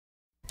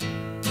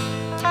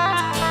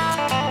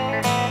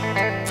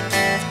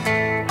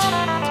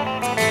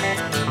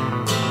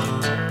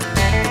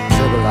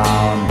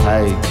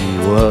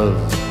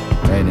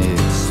an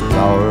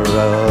explorer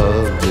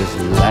of this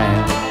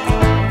land.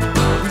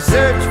 He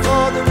searched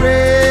for the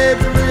Red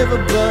River,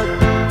 but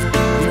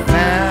he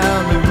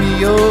found the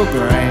Rio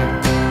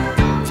Grande.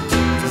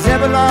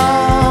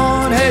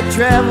 Zebulon had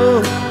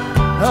traveled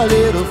a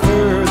little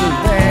further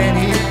than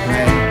he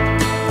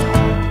planned,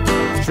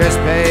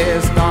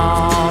 trespassed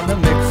on the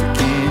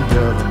Mexican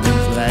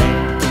government's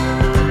land.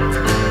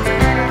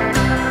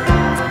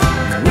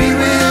 We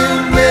will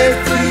make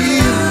for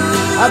you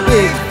a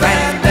big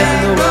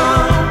fandango,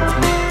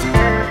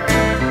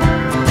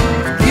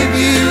 give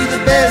you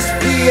the best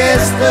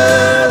fiesta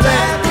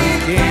that we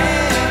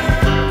can.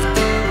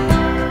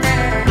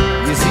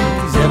 You see,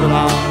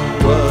 Zebulon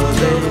was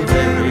a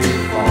very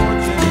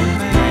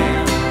fortunate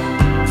man.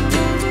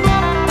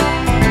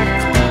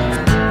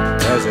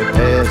 As he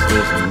passed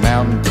this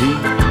mountain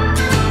peak,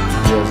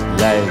 just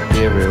like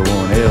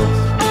everyone else,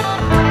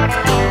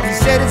 he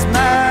said, it's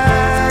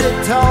mighty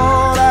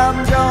tall, I'm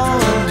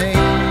gonna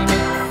name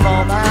it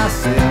for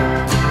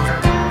myself.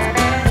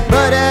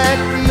 But at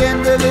the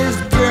end of his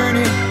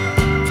journey,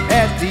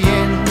 at the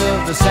end of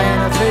the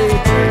Santa Fe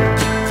Trail,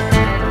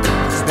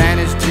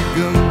 Spanish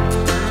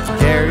dragoons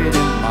carried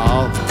him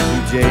off to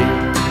jail.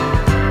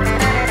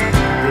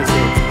 They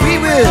said, we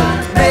will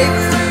make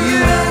for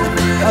you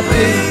a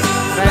big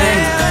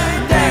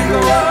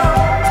fandango,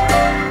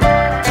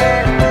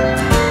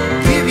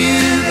 give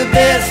you the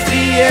best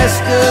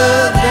fiesta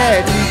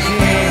that we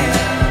can.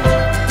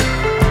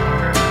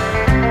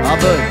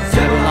 But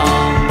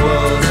Zebulon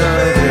was a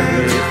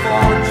very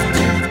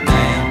fortunate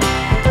man.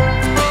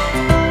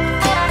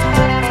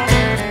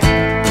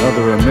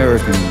 Other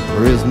American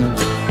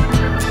prisoners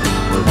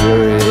were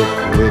very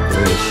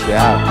quickly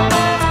shot.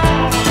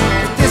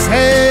 This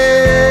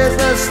has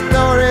the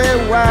story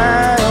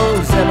why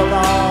old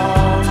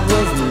Zebulon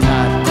was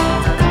not.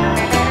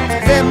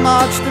 They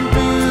marched him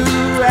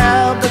through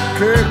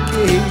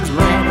Albuquerque,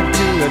 ran him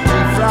to a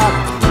deep-rock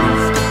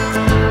priest,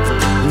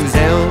 whose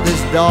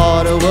eldest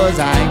daughter was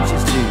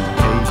anxious to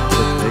take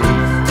the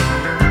place.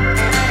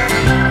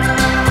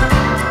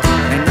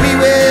 And we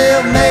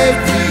will make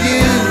for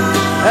you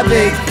a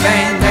big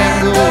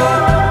fandango,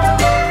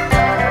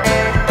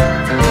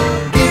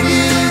 give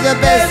you the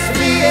best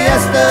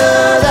fiesta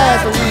that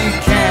we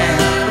can.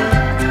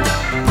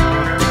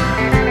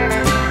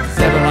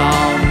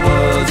 Zebulon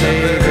was a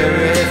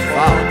very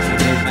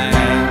fortunate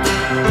man.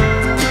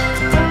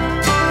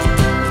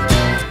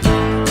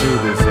 To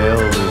his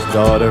eldest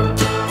daughter,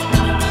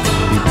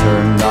 he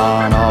turned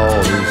on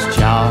all his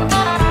charm.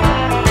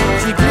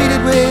 She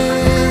pleaded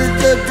with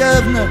the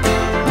governor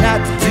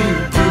not to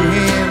do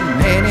him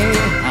any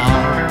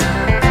harm.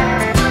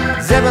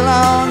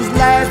 Zebulon's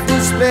life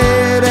was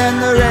spared, and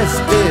the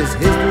rest is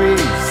history,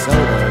 so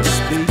to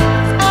speak.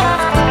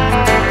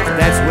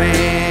 That's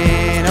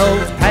when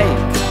old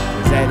Pike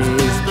was at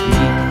his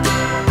peak.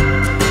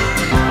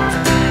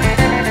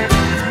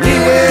 We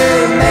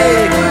will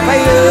make for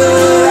you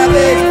a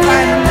big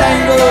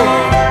fandango,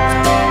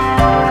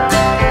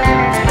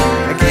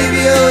 give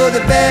you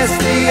the best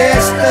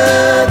fiesta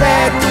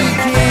that we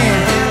can.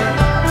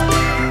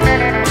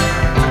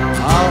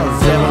 Oh,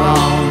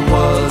 Zebulon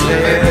was a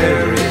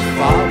very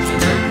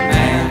fortunate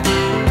man.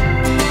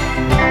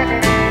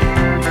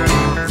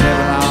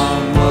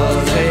 Zebulon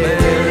was a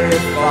very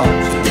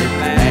fortunate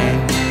man.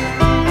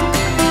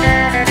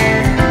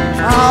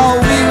 Oh,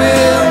 we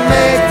will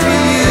make for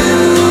you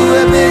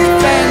a big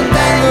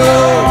fandango,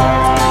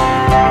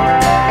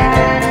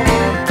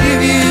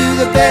 give you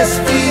the best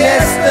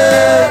fiesta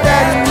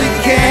that we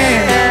can.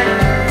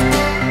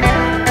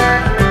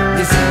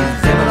 You see,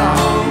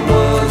 Zebulon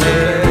was a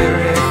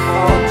very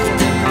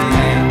fortunate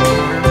man.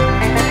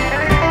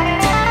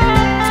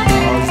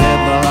 Oh,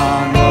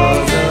 Zebulon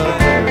was a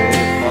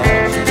very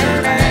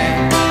fortunate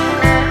man.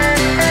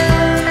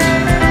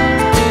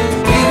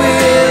 We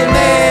will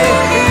make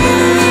for you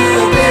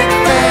a big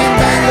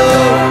fandango,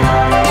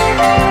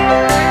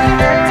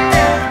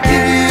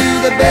 give you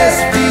the best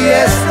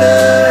fiesta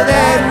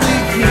that we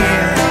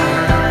can.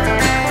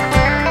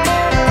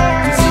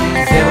 You see,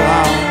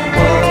 Zebulon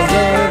was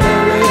a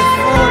very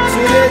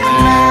fortunate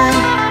man.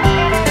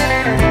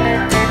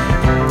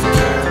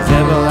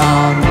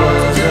 Zebulon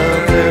was a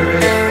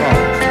very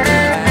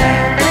fortunate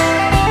man.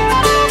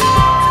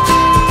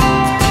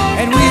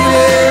 And we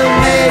will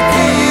make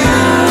for you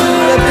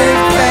a big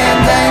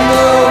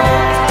fandango,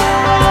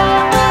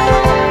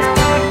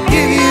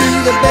 give you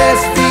the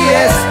best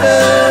fiesta